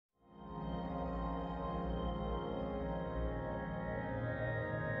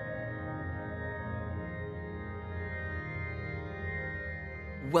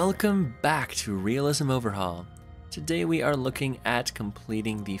Welcome back to Realism Overhaul. Today we are looking at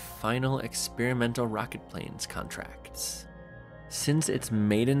completing the final experimental rocket planes contracts. Since its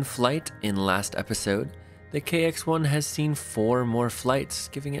maiden flight in last episode, the KX-1 has seen 4 more flights,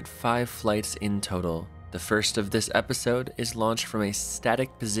 giving it 5 flights in total. The first of this episode is launched from a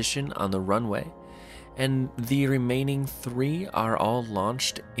static position on the runway, and the remaining 3 are all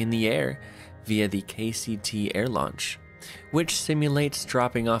launched in the air via the KCT air launch, which simulates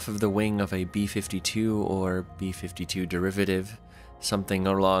dropping off of the wing of a B-52 or B-52 derivative, something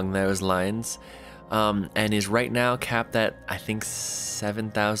along those lines, and is right now capped at, I think,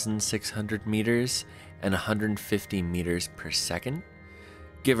 7,600 meters and 150 meters per second.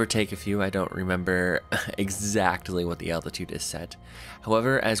 Give or take a few, I don't remember exactly what the altitude is set.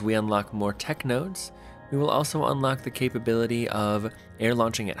 However, as we unlock more tech nodes, we will also unlock the capability of air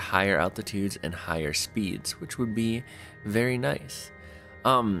launching at higher altitudes and higher speeds, which would be very nice.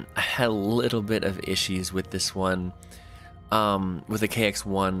 I had a little bit of issues with this one, with the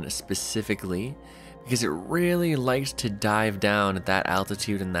KX-1 specifically, because it really likes to dive down at that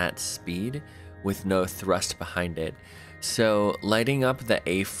altitude and that speed with no thrust behind it. So lighting up the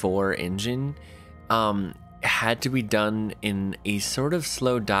A4 engine had to be done in a sort of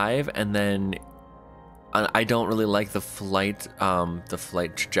slow dive, and then I don't really like the flight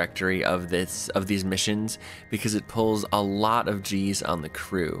trajectory of these missions because it pulls a lot of G's on the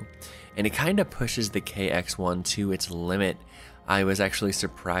crew, and it kind of pushes the KX-1 to its limit. I was actually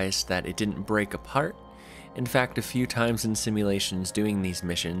surprised that it didn't break apart. In fact, a few times in simulations doing these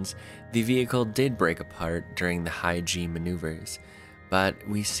missions, the vehicle did break apart during the high G maneuvers, but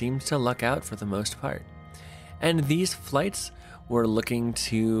we seemed to luck out for the most part. And these flights were looking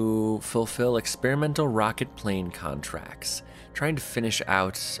to fulfill experimental rocket plane contracts, trying to finish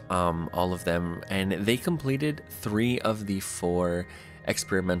out all of them, and they completed 3 of the 4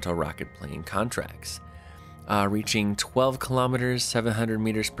 experimental rocket plane contracts, reaching 12 kilometers, 700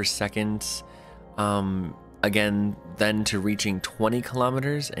 meters per second, again, then to reaching 20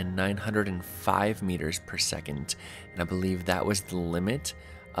 kilometers and 905 meters per second, and I believe that was the limit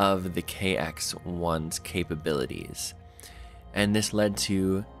of the KX-1's capabilities. And this led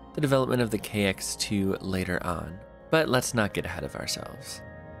to the development of the KX-2 later on. But let's not get ahead of ourselves.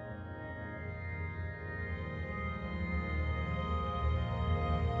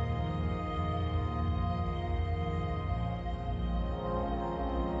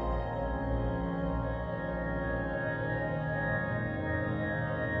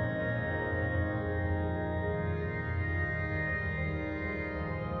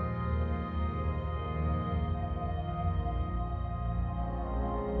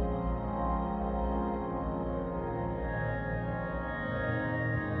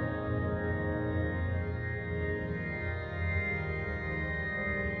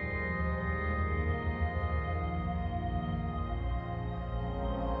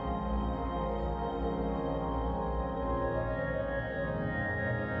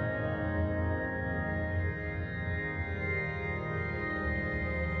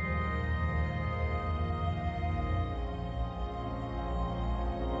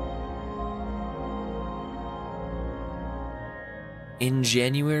 In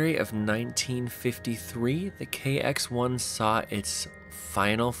January of 1953, the KX-1 saw its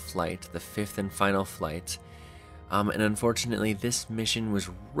final flight, the 5th and final flight, and unfortunately this mission was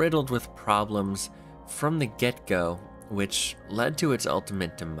riddled with problems from the get-go, which led to its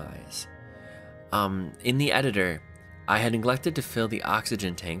ultimate demise. In the editor, I had neglected to fill the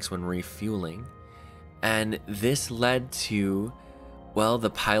oxygen tanks when refueling, and this led to, well,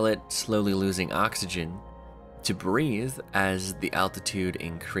 the pilot slowly losing oxygen to breathe as the altitude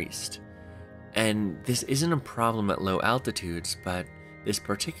increased. And this isn't a problem at low altitudes, but this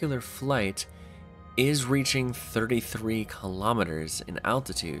particular flight is reaching 33 kilometers in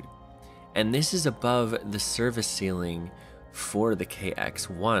altitude, and this is above the service ceiling for the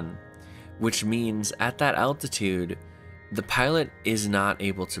KX-1, which means at that altitude the pilot is not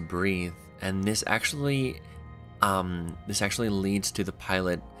able to breathe, and this actually leads to the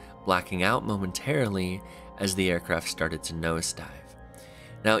pilot blacking out momentarily as the aircraft started to nosedive.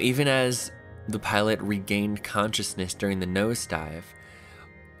 Now, even as the pilot regained consciousness during the nosedive,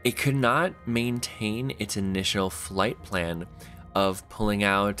 it could not maintain its initial flight plan of pulling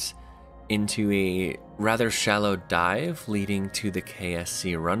out into a rather shallow dive leading to the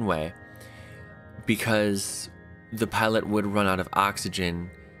KSC runway, because the pilot would run out of oxygen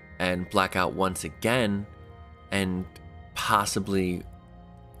and black out once again and possibly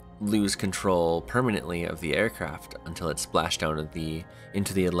lose control permanently of the aircraft until it splashed down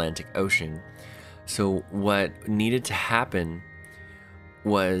into the Atlantic Ocean. So what needed to happen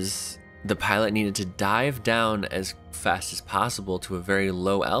was the pilot needed to dive down as fast as possible to a very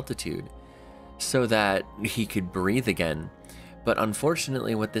low altitude so that he could breathe again. But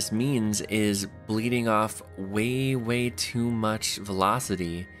unfortunately, what this means is bleeding off way too much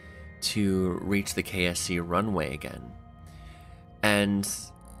velocity to reach the KSC runway again. And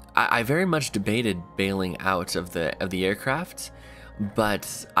I very much debated bailing out of the aircraft,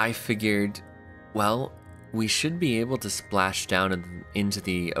 but I figured, well, we should be able to splash down into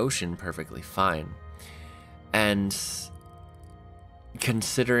the ocean perfectly fine. And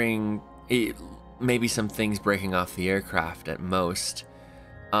considering maybe some things breaking off the aircraft at most,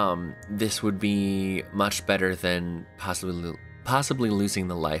 this would be much better than possibly losing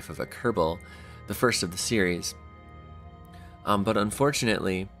the life of a Kerbal, the first of the series. But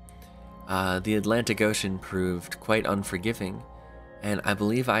unfortunately, the Atlantic Ocean proved quite unforgiving, and I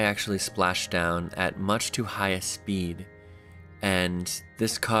believe I actually splashed down at much too high a speed, and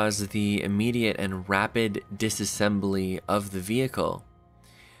this caused the immediate and rapid disassembly of the vehicle,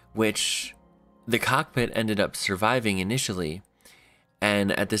 which the cockpit ended up surviving initially.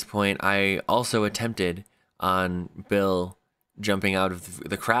 And at this point, I also attempted on Bill jumping out of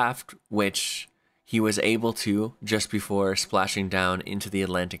the craft, which he was able to just before splashing down into the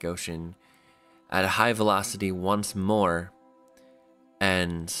Atlantic Ocean at a high velocity once more,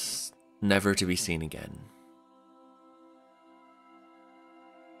 and never to be seen again.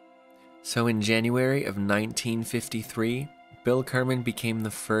 So in January of 1953, Bill Carmen became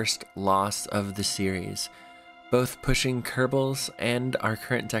the first loss of the series, both pushing Kerbals and our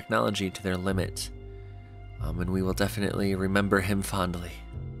current technology to their limit. And we will definitely remember him fondly.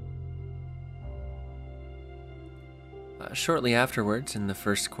 Shortly afterwards, in the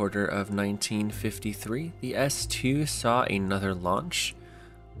first quarter of 1953, the S-2 saw another launch,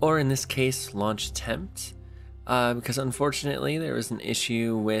 or in this case, launch attempt, because unfortunately there was an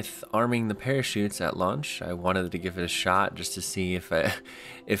issue with arming the parachutes at launch. I wanted to give it a shot just to see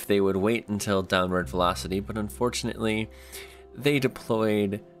if they would wait until downward velocity, but unfortunately they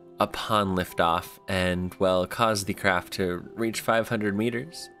deployed upon liftoff and, well, caused the craft to reach 500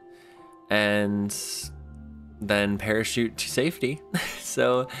 meters and then parachute to safety.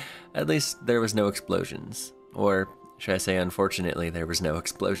 So at least there was no explosions, or should I say, unfortunately, there was no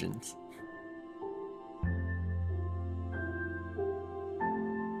explosions.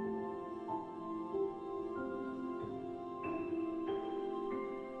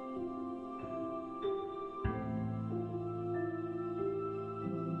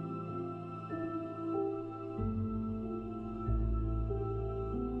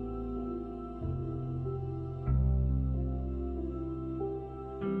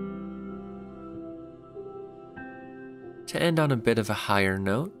 To end on a bit of a higher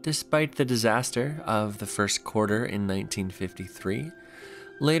note, despite the disaster of the first quarter in 1953,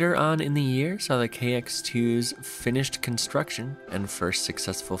 later on in the year saw the KX-2's finished construction and first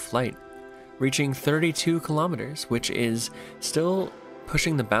successful flight, reaching 32 kilometers, which is still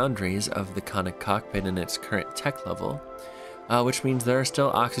pushing the boundaries of the conic cockpit in its current tech level, which means there are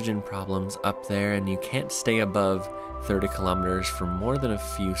still oxygen problems up there and you can't stay above 30 kilometers for more than a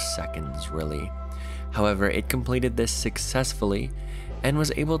few seconds, really. However, it completed this successfully and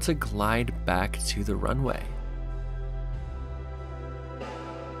was able to glide back to the runway.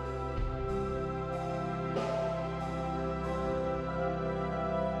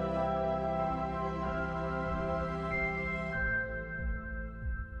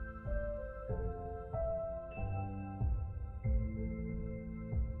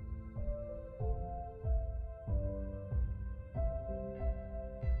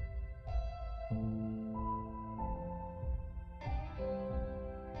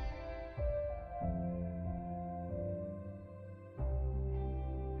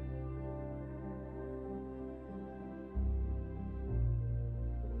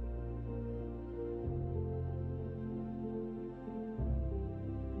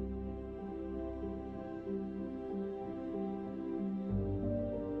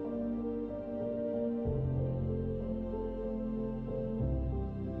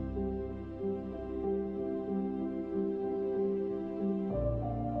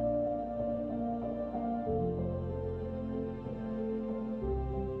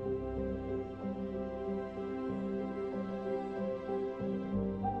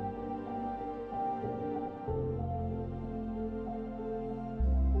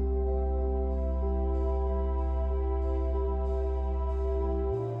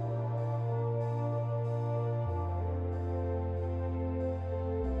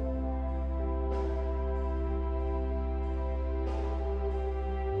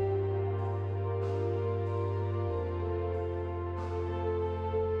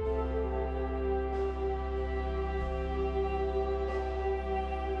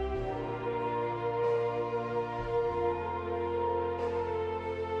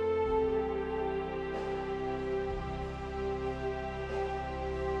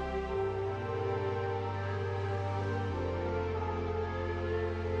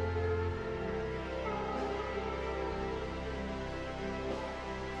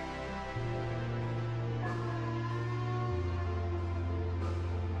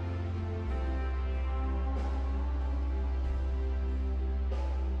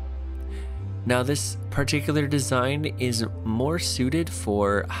 Now this particular design is more suited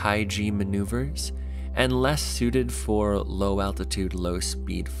for high G maneuvers and less suited for low altitude, low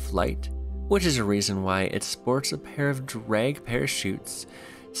speed flight, which is a reason why it sports a pair of drag parachutes,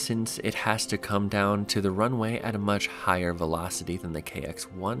 since it has to come down to the runway at a much higher velocity than the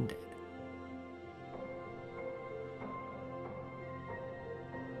KX-1 did.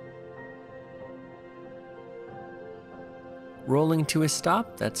 Rolling to a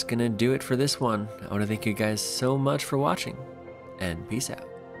stop, that's gonna do it for this one. I want to thank you guys so much for watching, and peace out.